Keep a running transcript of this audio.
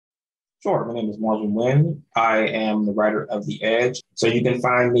Sure. My name is Marvin Wynn. I am the writer of The Edge. So you can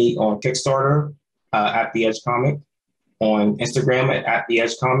find me on Kickstarter at The Edge Comic, on Instagram at The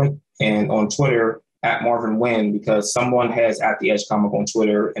Edge Comic, and on Twitter at Marvin Wynn because someone has at The Edge Comic on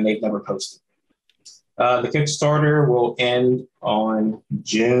Twitter and they've never posted. The Kickstarter will end on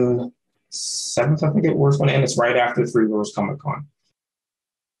June 7th, I think it was going to end. It's right after Three Rivers Comic Con.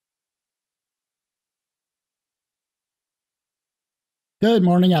 Good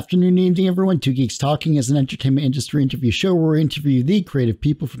morning, afternoon, evening, everyone. Two Geeks Talking is an entertainment industry interview show where we interview the creative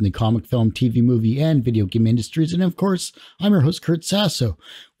people from the comic, film, TV, movie, and video game industries. And of course, I'm your host, Kurt Sasso.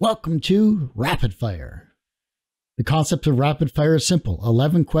 Welcome to Rapid Fire. The concept of Rapid Fire is simple.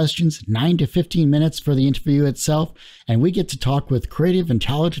 11 questions, 9 to 15 minutes for the interview itself, and we get to talk with creative and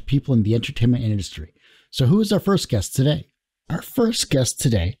talented people in the entertainment industry. So who is our first guest today? Our first guest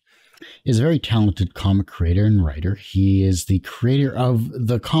today is a very talented comic creator and writer. He is the creator of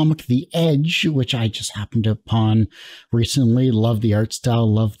the comic The Edge, which I just happened upon recently. Love the art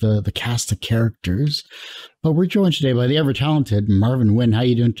style, love the cast of characters. But we're joined today by the ever-talented Marvin Wynn. How are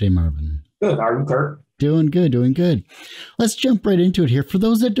you doing today, Marvin? Good. How are you, Kurt? Doing good, doing good. Let's jump right into it here. For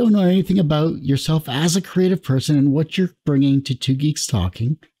those that don't know anything about yourself as a creative person and what you're bringing to Two Geeks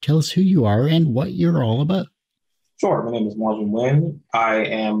Talking, tell us who you are and what you're all about. Sure. My name is Marvin Wynn. I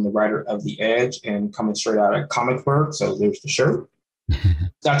am the writer of The Edge and coming straight out of Comicsburg. So there's the shirt.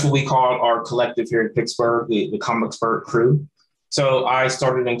 That's what we call our collective here in Pittsburgh, the Comicsburg crew. So I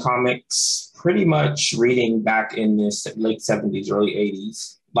started in comics pretty much reading back in the late 70s, early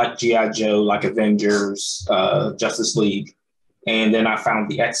 80s, like G.I. Joe, like Avengers, Justice League. And then I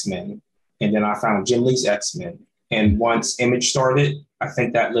found the X-Men. And then I found Jim Lee's X-Men. And once Image started, I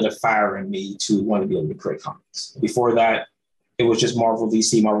think that lit a fire in me to want to be able to create comics. Before that, it was just Marvel,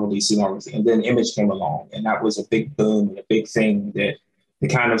 DC, Marvel, DC, Marvel. And then Image came along, and that was a big boom and a big thing that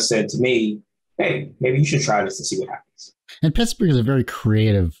kind of said to me, hey, maybe you should try this and see what happens. And Pittsburgh is a very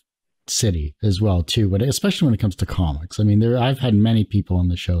creative city as well, too, but especially when it comes to comics. I mean, I've had many people on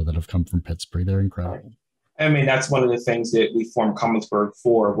the show that have come from Pittsburgh. They're incredible. I mean, that's one of the things that we formed Comicsburg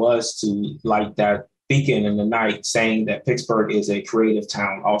for, was to light that beacon in the night, saying that Pittsburgh is a creative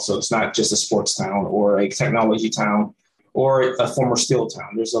town. Also, it's not just a sports town or a technology town or a former steel town.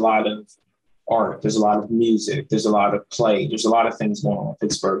 There's a lot of art. There's a lot of music. There's a lot of play. There's a lot of things going on in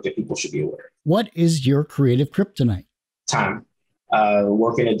Pittsburgh that people should be aware of. What is your creative kryptonite? Time.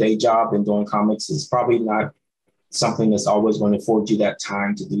 Working a day job and doing comics is probably not something that's always going to afford you that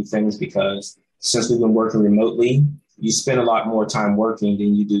time to do things, because since we've been working remotely, you spend a lot more time working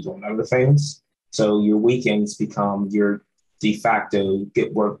than you do doing other things. So your weekends become your de facto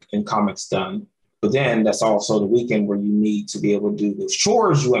get work and comics done. But then that's also the weekend where you need to be able to do the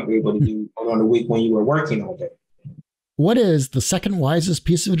chores you weren't able to do on the week when you were working all day. What is the second wisest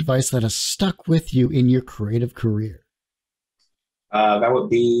piece of advice that has stuck with you in your creative career? That would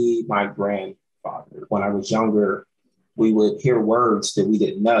be my grandfather. When I was younger, we would hear words that we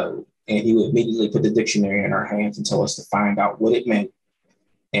didn't know, and he would immediately put the dictionary in our hands and tell us to find out what it meant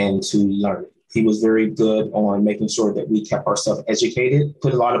and to learn it. He was very good on making sure that we kept ourselves educated.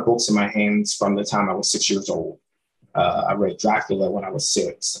 Put a lot of books in my hands from the time I was 6 years old. I read Dracula when I was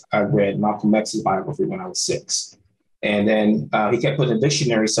 6. I read Malcolm X's biography when I was 6. And then he kept putting a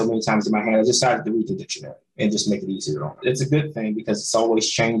dictionary so many times in my hand, I decided to read the dictionary and just make it easier on it. It's a good thing because it's always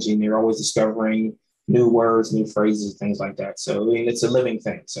changing. They're always discovering new words, new phrases, things like that. So I mean, it's a living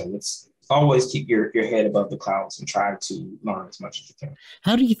thing. So it's always keep your head above the clouds and try to learn as much as you can.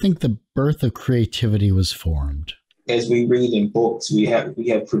 How do you think the birth of creativity was formed? As we read in books, we have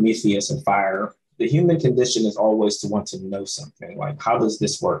Prometheus and fire. The human condition is always to want to know something, like how does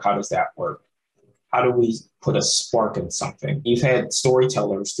this work? How does that work? How do we put a spark in something? You've had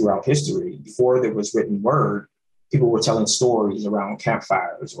storytellers throughout history. Before there was written word, people were telling stories around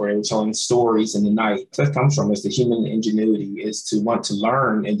campfires, or they were telling stories in the night. That comes from is the human ingenuity, is to want to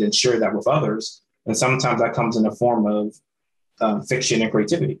learn and then share that with others. And sometimes that comes in the form of fiction and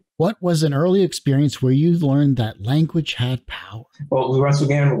creativity. What was an early experience where you learned that language had power? Well, once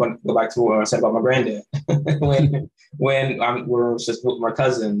again, we're going to go back to what I said about my granddad. when we're just with my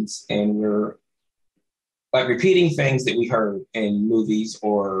cousins and we're like repeating things that we heard in movies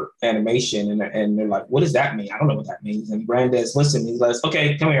or animation. And they're like, what does that mean? I don't know what that means. And granddad's listening. He's like,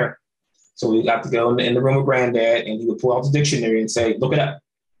 okay, come here. So we got to go in the room with granddad, and he would pull out the dictionary and say, look it up.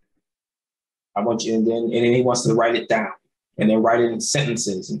 I want you, and then he wants to write it down and then write it in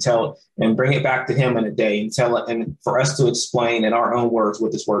sentences and bring it back to him in a day and tell it, and for us to explain in our own words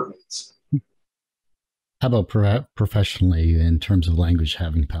what this word means. How about professionally in terms of language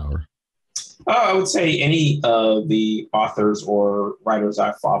having power? I would say any of the authors or writers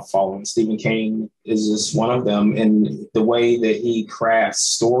I've followed. Stephen King is just one of them, and the way that he crafts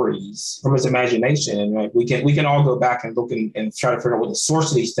stories from his imagination. And like we can all go back and look and try to figure out what the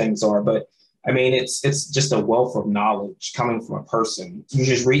source of these things are. But I mean, it's just a wealth of knowledge coming from a person. You're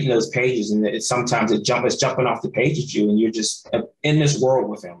just reading those pages, and it's jumping off the page at you, and you're just in this world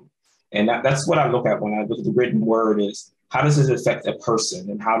with him. And that's what I look at when I look at the written word is how does it affect a person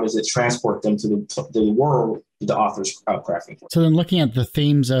and how does it transport them to the world that the author's crafting for. So then looking at the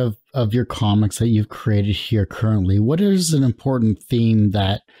themes of your comics that you've created here currently, what is an important theme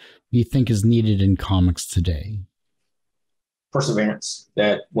that you think is needed in comics today? Perseverance,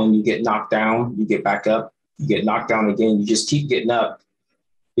 that when you get knocked down, you get back up, you get knocked down again, you just keep getting up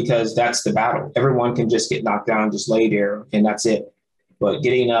because that's the battle. Everyone can just get knocked down, just lay there and that's it. But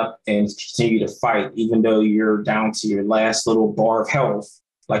getting up and continue to fight, even though you're down to your last little bar of health,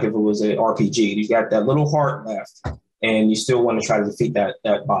 like if it was an RPG, you got that little heart left, and you still want to try to defeat that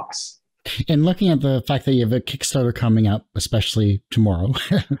boss. And looking at the fact that you have a Kickstarter coming up, especially tomorrow,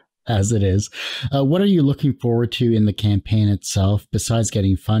 as it is, what are you looking forward to in the campaign itself besides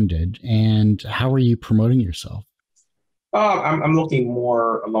getting funded, and how are you promoting yourself? I'm looking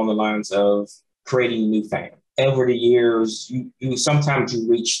more along the lines of creating new fans. Over the years, you sometimes you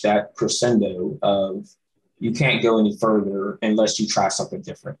reach that crescendo of you can't go any further unless you try something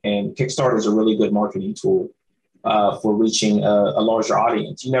different. And Kickstarter is a really good marketing tool for reaching a larger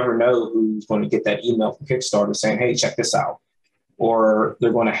audience. You never know who's going to get that email from Kickstarter saying, hey, check this out. Or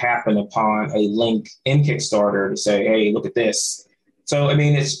they're going to happen upon a link in Kickstarter to say, hey, look at this. So, I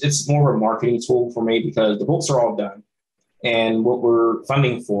mean, it's more of a marketing tool for me because the books are all done. And what we're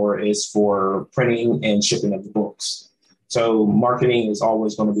funding for is for printing and shipping of the books. So marketing is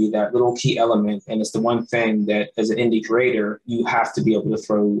always going to be that little key element. And it's the one thing that as an indie creator, you have to be able to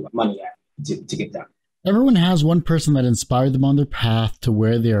throw money at to get done. Everyone has one person that inspired them on their path to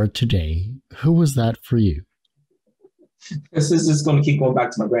where they are today. Who was that for you? This is just going to keep going back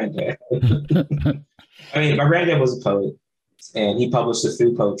to my granddad. I mean, my granddad was a poet and he published a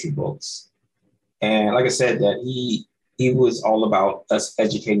few poetry books. And like I said, that he was all about us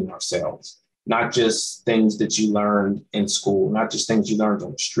educating ourselves, not just things that you learned in school, not just things you learned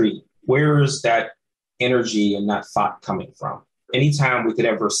on the street. Where is that energy and that thought coming from? Anytime we could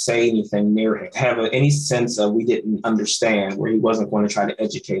ever say anything near him, have any sense of we didn't understand, where he wasn't going to try to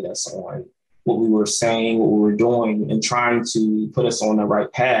educate us on what we were saying, what we were doing, and trying to put us on the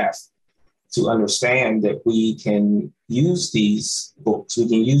right path to understand that we can use these books, we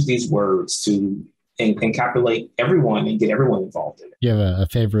can use these words to encapsulate everyone and get everyone involved in it. Do you have a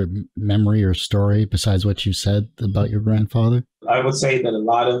favorite memory or story besides what you said about your grandfather? I would say that a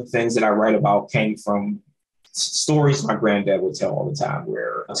lot of things that I write about came from stories my granddad would tell all the time,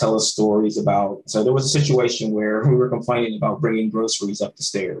 where I tell us stories about, so there was a situation where we were complaining about bringing groceries up the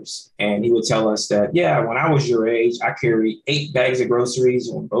stairs. And he would tell us that, yeah, when I was your age, I carried 8 bags of groceries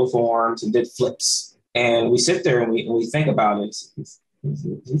on both arms and did flips. And we sit there and we think about it. Is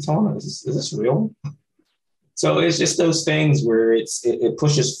he telling us, is this real? So it's just those things where it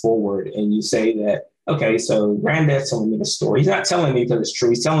pushes forward and you say that, okay, so granddad's telling me the story. He's not telling me because it's true.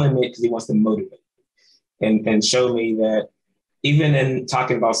 He's telling me because he wants to motivate and show me that even in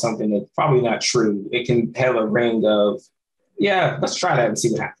talking about something that's probably not true, it can have a ring of, yeah, let's try that and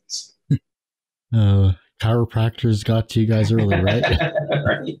see what happens. Chiropractors got to you guys early, right?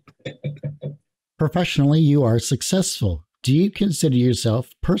 Right. Professionally, you are successful. Do you consider yourself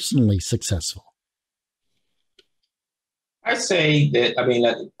personally successful? I say that, I mean,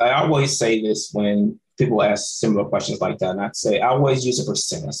 I always say this when people ask similar questions like that. And I always use a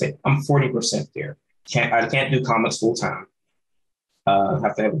percent. I say, I'm 40% there. I can't do comics full time. I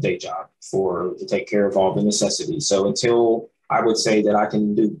have to have a day job to take care of all the necessities. So until I would say that I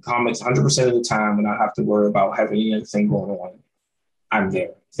can do comics 100% of the time and not have to worry about having anything going on, I'm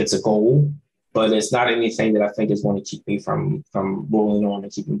there. It's a goal. But it's not anything that I think is going to keep me from rolling on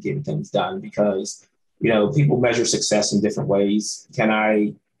and keeping getting things done because, you know, people measure success in different ways. Can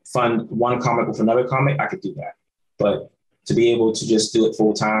I fund one comic with another comic? I could do that. But to be able to just do it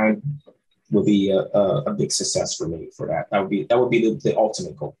full time would be a big success for me for that. That would be the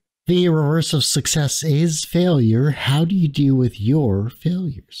ultimate goal. The reverse of success is failure. How do you deal with your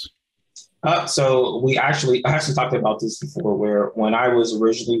failures? So I actually talked about this before, where when I was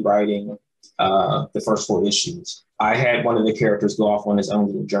originally writing the first 4 issues, I had one of the characters go off on his own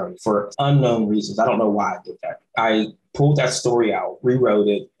little journey for unknown reasons. I don't know why I did that. I pulled that story out, rewrote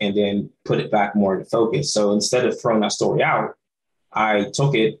it, and then put it back more into focus. So instead of throwing that story out, I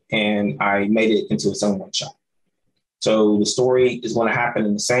took it and I made it into its own one shot. So the story is going to happen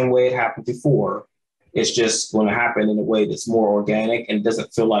in the same way it happened before. It's just going to happen in a way that's more organic and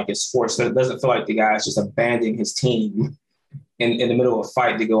doesn't feel like it's forced. It doesn't feel like the guy's just abandoning his team in the middle of a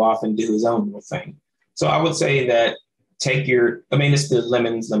fight to go off and do his own little thing. So I would say that it's the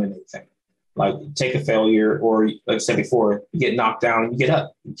lemons lemonade thing. Like, take a failure, or like I said before, you get knocked down, you get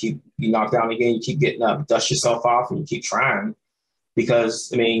up. You knock down again, you keep getting up, dust yourself off, and you keep trying.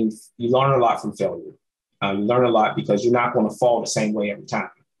 Because, you learn a lot from failure. You learn a lot because you're not going to fall the same way every time.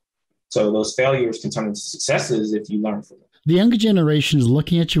 So those failures can turn into successes if you learn from them. The younger generation is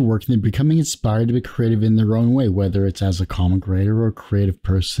looking at your work and they're becoming inspired to be creative in their own way, whether it's as a comic writer or a creative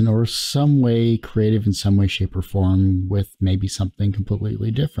person or some way creative in some way, shape, or form with maybe something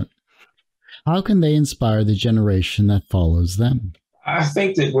completely different. How can they inspire the generation that follows them? I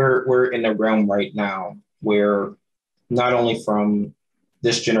think that we're in a realm right now where not only from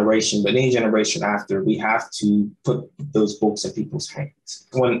this generation, but any generation after, we have to put those books in people's hands.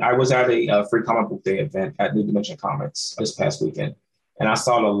 When I was at a free comic book day event at New Dimension Comics this past weekend, and I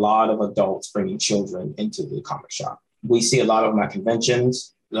saw a lot of adults bringing children into the comic shop. We see a lot of them at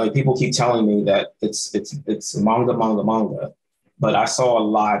conventions. Like, people keep telling me that it's manga, but I saw a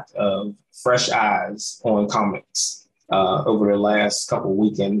lot of fresh eyes on comics over the last couple of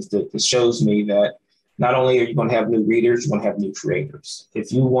weekends that shows me that not only are you going to have new readers, you're going to have new creators.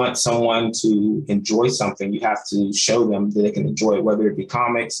 If you want someone to enjoy something, you have to show them that they can enjoy it, whether it be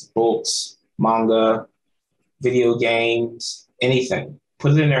comics, books, manga, video games, anything.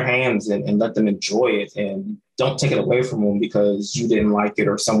 Put it in their hands and let them enjoy it, and don't take it away from them because you didn't like it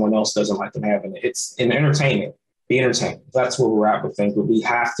or someone else doesn't like them having it. It's an entertainment. Be entertained. That's where we're at with things, but we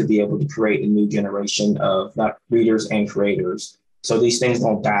have to be able to create a new generation of not readers and creators so these things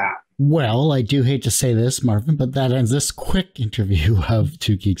don't die. Well, I do hate to say this, Marvin, but that ends this quick interview of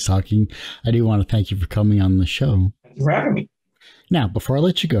Two Geeks Talking. I do want to thank you for coming on the show. Thank you for having me. Now, before I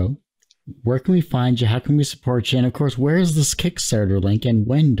let you go, where can we find you? How can we support you? And of course, where is this Kickstarter link and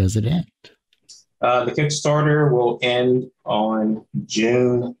when does it end? The Kickstarter will end on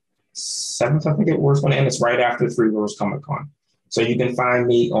June 7th, I think it was going to end. It's right after Three Rivers Comic Con. So you can find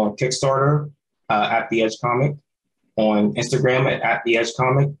me on Kickstarter at The Edge Comic, on Instagram at The Edge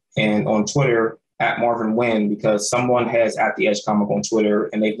Comic, and on Twitter at Marvin Wynn, because someone has at The Edge Comic on Twitter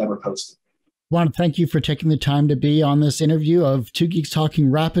and they've never posted. I want to thank you for taking the time to be on this interview of Two Geeks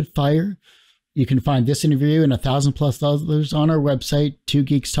Talking Rapid Fire. You can find this interview and 1,000+ others on our website,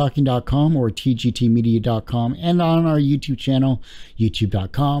 twogeekstalking.com or tgtmedia.com, and on our YouTube channel,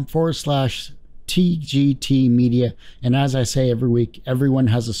 youtube.com/TGT Media. And as I say every week, everyone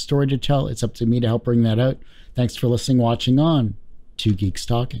has a story to tell. It's up to me to help bring that out. Thanks for listening, watching on Two Geeks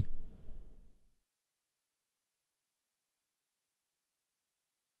Talking.